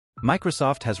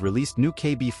Microsoft has released new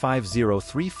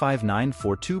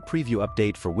KB5035942 preview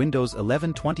update for Windows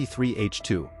 11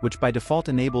 23H2, which by default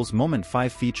enables Moment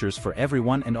 5 features for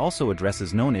everyone and also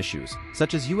addresses known issues,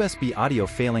 such as USB audio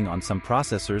failing on some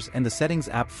processors and the Settings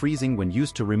app freezing when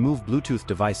used to remove Bluetooth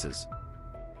devices.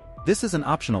 This is an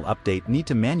optional update need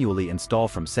to manually install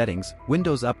from Settings,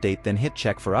 Windows Update, then hit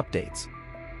Check for updates.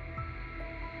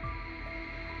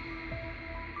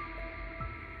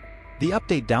 The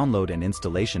update download and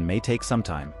installation may take some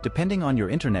time, depending on your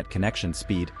internet connection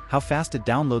speed, how fast it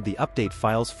download the update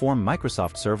files from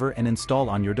Microsoft Server and install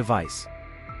on your device.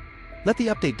 Let the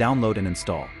update download and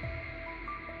install.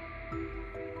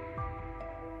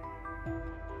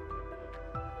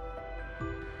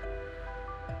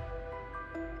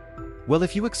 Well,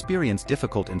 if you experience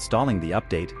difficult installing the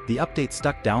update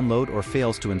stuck download or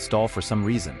fails to install for some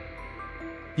reason,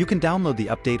 you can download the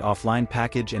update offline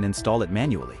package and install it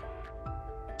manually.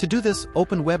 To do this,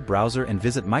 open web browser and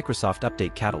visit Microsoft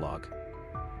Update Catalog.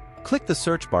 Click the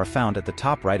search bar found at the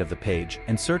top right of the page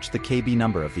and search the KB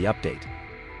number of the update.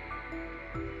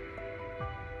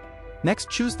 Next,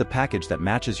 choose the package that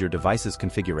matches your device's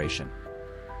configuration.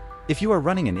 If you are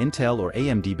running an Intel or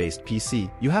AMD-based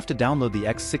PC, you have to download the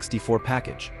x64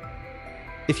 package.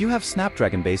 If you have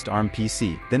Snapdragon-based ARM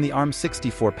PC, then the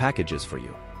ARM64 package is for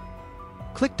you.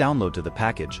 Click Download to the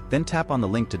package, then tap on the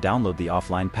link to download the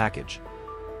offline package.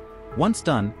 Once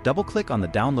done, double-click on the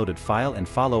downloaded file and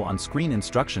follow on-screen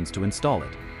instructions to install it.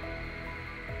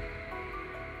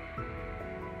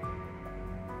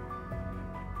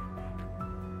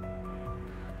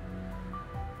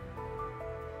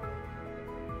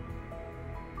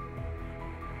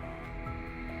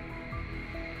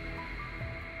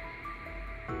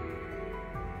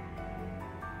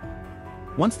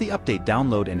 Once the update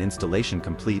download and installation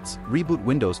completes, reboot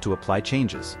Windows to apply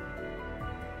changes.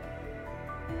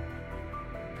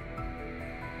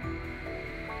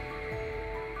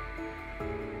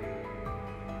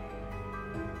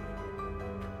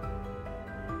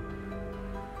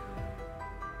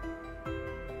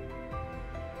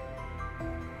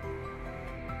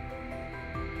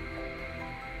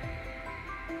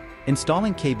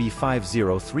 Installing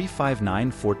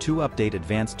KB5035942 update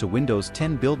advanced to Windows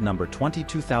 10 build number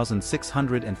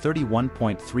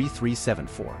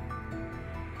 22631.3374.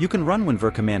 You can run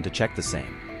winver command to check the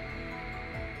same.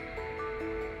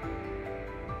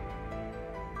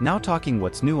 Now talking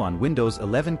what's new on Windows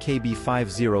 11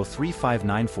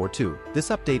 KB5035942, this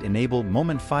update enabled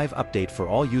Moment 5 update for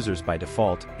all users by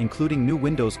default, including new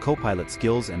Windows Copilot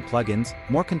skills and plugins,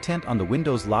 more content on the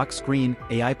Windows lock screen,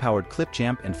 AI-powered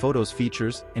ClipChamp and Photos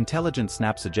features, intelligent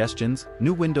snap suggestions,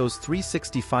 new Windows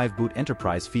 365 boot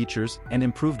enterprise features, and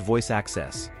improved voice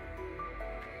access.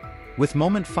 With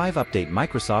Moment 5 update,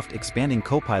 Microsoft expanding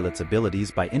Copilot's abilities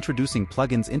by introducing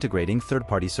plugins integrating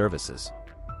third-party services.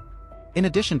 In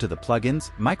addition to the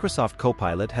plugins, Microsoft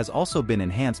Copilot has also been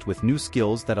enhanced with new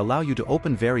skills that allow you to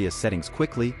open various settings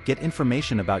quickly, get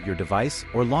information about your device,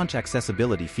 or launch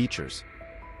accessibility features.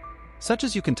 Such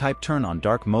as you can type turn on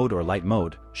dark mode or light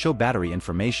mode, show battery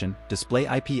information,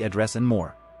 display IP address and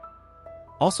more.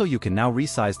 Also, you can now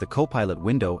resize the Copilot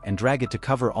window and drag it to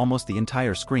cover almost the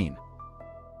entire screen.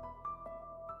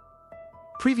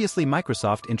 Previously,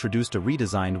 Microsoft introduced a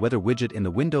redesigned weather widget in the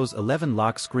Windows 11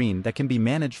 lock screen that can be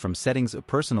managed from settings of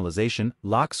personalization,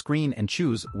 lock screen and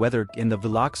choose weather in the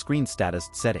lock screen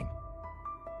status setting.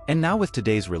 And now with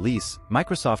today's release,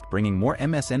 Microsoft bringing more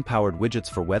MSN-powered widgets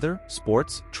for weather,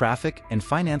 sports, traffic, and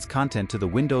finance content to the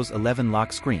Windows 11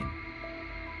 lock screen.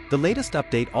 The latest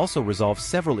update also resolves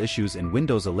several issues in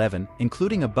Windows 11,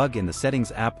 including a bug in the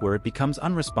Settings app where it becomes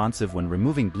unresponsive when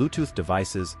removing Bluetooth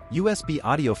devices, USB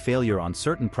audio failure on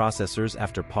certain processors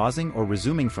after pausing or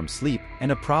resuming from sleep,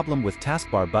 and a problem with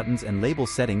taskbar buttons and label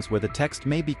settings where the text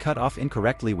may be cut off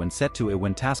incorrectly when set to a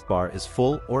when taskbar is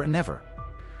full or never.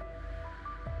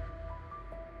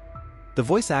 The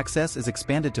voice access is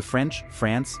expanded to French,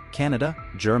 France, Canada,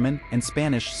 German, and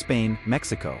Spanish, Spain,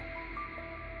 Mexico.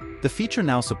 The feature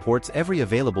now supports every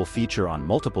available feature on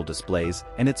multiple displays,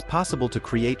 and it's possible to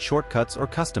create shortcuts or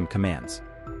custom commands.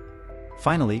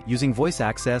 Finally, using voice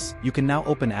access, you can now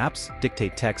open apps,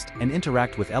 dictate text, and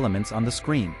interact with elements on the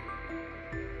screen.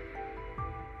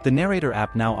 The Narrator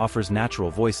app now offers natural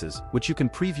voices, which you can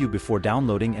preview before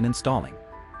downloading and installing.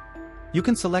 You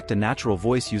can select a natural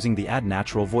voice using the Add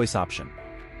Natural Voice option.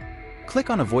 Click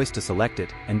on a voice to select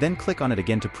it, and then click on it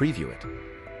again to preview it.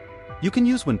 You can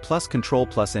use Win plus Control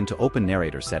plus N to open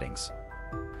Narrator settings.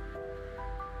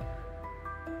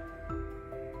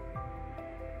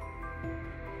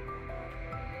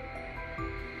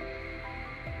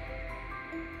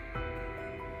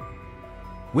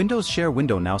 Windows Share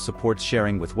window now supports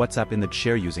sharing with WhatsApp in the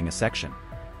Share using a section.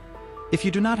 If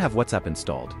you do not have WhatsApp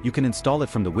installed, you can install it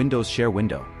from the Windows Share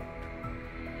window.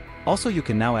 Also, you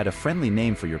can now add a friendly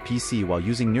name for your PC while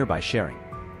using nearby sharing.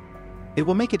 It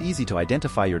will make it easy to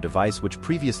identify your device which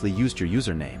previously used your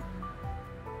username.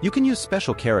 You can use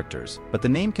special characters, but the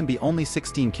name can be only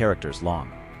 16 characters long.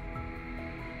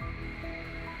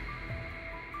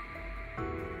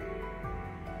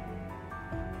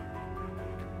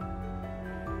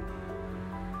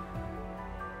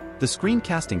 The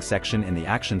screencasting section in the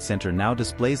Action Center now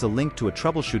displays a link to a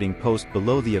troubleshooting post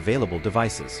below the available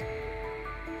devices.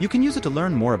 You can use it to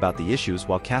learn more about the issues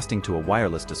while casting to a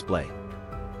wireless display.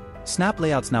 Snap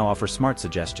Layouts now offer smart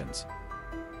suggestions.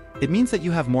 It means that you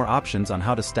have more options on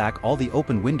how to stack all the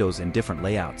open windows in different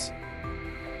layouts.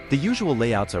 The usual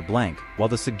layouts are blank, while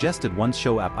the suggested ones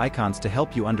show app icons to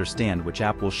help you understand which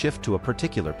app will shift to a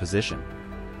particular position.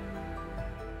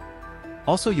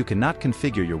 Also, you cannot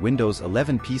configure your Windows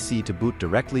 11 PC to boot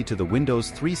directly to the Windows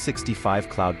 365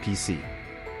 Cloud PC.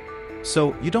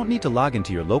 So, you don't need to log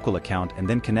into your local account and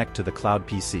then connect to the Cloud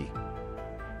PC.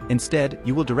 Instead,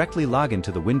 you will directly log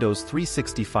into the Windows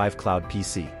 365 Cloud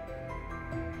PC.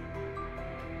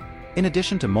 In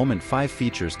addition to Moment 5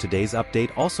 features, today's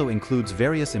update also includes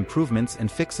various improvements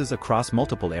and fixes across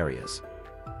multiple areas.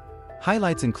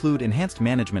 Highlights include enhanced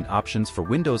management options for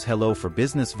Windows Hello for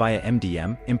Business via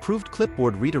MDM, improved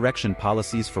clipboard redirection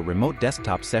policies for remote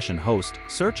desktop session host,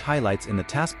 search highlights in the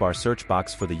taskbar search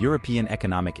box for the European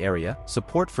Economic Area,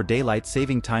 support for daylight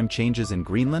saving time changes in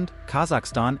Greenland,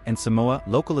 Kazakhstan, and Samoa,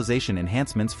 localization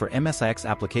enhancements for MSIX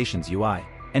applications UI,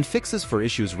 and fixes for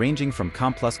issues ranging from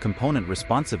complex component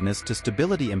responsiveness to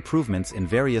stability improvements in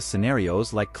various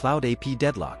scenarios like CloudAP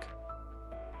deadlock.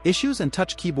 Issues and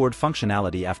touch keyboard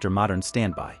functionality after modern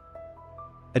standby.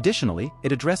 Additionally,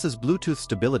 it addresses Bluetooth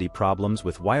stability problems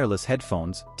with wireless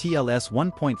headphones, TLS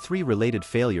 1.3 related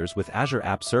failures with Azure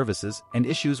App Services, and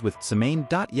issues with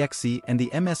dsamain.exe and the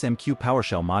MSMQ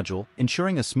PowerShell module,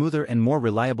 ensuring a smoother and more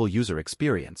reliable user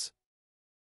experience.